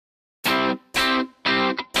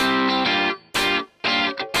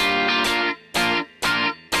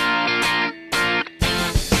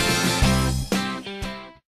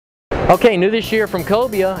Okay, new this year from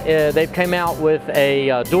Cobia, they've come out with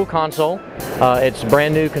a dual console. It's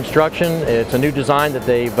brand new construction. It's a new design that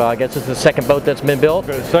they've, I guess it's the second boat that's been built.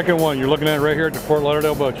 Okay, the second one, you're looking at it right here at the Fort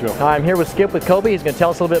Lauderdale Boat Show. I'm here with Skip with Cobia. He's going to tell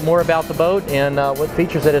us a little bit more about the boat and what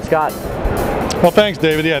features that it's got. Well, thanks,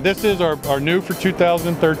 David. Yeah, this is our new for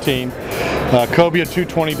 2013 Cobia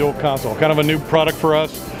 220 dual console. Kind of a new product for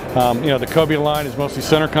us. You know, the Cobia line is mostly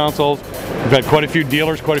center consoles. We've had quite a few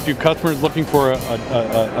dealers, quite a few customers looking for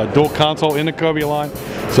a dual console in the Cobia line.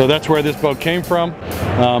 So that's where this boat came from.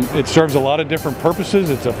 It serves a lot of different purposes.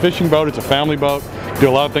 It's a fishing boat, it's a family boat. Do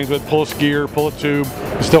a lot of things with it. Pull a skier, pull a tube,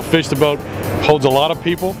 you still fish the boat. Holds a lot of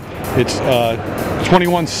people. It's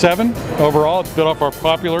 21.7 overall. It's built off our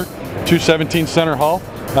popular 217 center hull.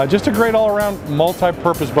 Just a great all-around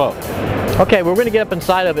multi-purpose boat. Okay, we're going to get up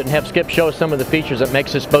inside of it and have Skip show us some of the features that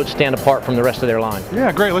makes this boat stand apart from the rest of their line.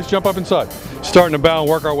 Yeah, great. Let's jump up inside. Starting to bow and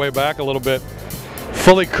work our way back a little bit.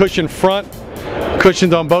 Fully cushioned front,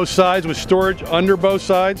 cushions on both sides with storage under both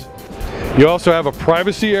sides. You also have a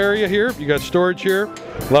privacy area here. You got storage here.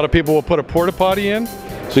 A lot of people will put a porta potty in.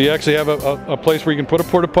 So you actually have a place where you can put a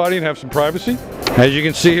porta potty and have some privacy. As you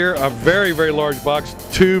can see here, a very, very large box.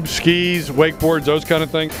 Tubes, skis, wakeboards, those kind of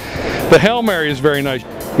things. The helm area is very nice.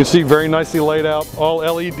 You can see very nicely laid out, all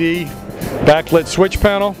LED, backlit switch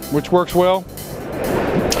panel, which works well.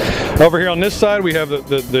 Over here on this side, we have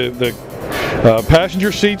the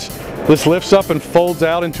passenger seats. This lifts up and folds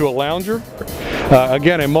out into a lounger.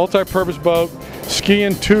 Again, a multi-purpose boat,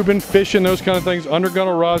 skiing, tubing, fishing, those kind of things. Under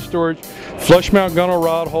gunnel rod storage, flush mount gunnel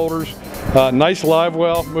rod holders, nice live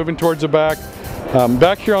well moving towards the back.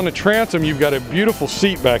 Back here on the transom, you've got a beautiful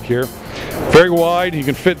seat back here, very wide. You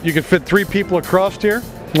can fit 3 people across here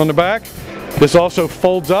on the back. This also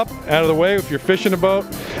folds up out of the way if you're fishing a boat.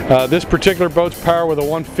 This particular boat's powered with a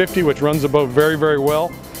 150, which runs the boat very, very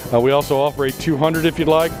well. We also offer a 200 if you'd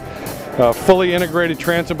like. Fully integrated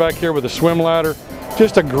transom back here with a swim ladder.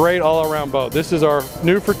 Just a great all-around boat. This is our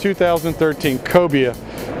new for 2013 Cobia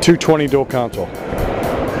 220 dual console.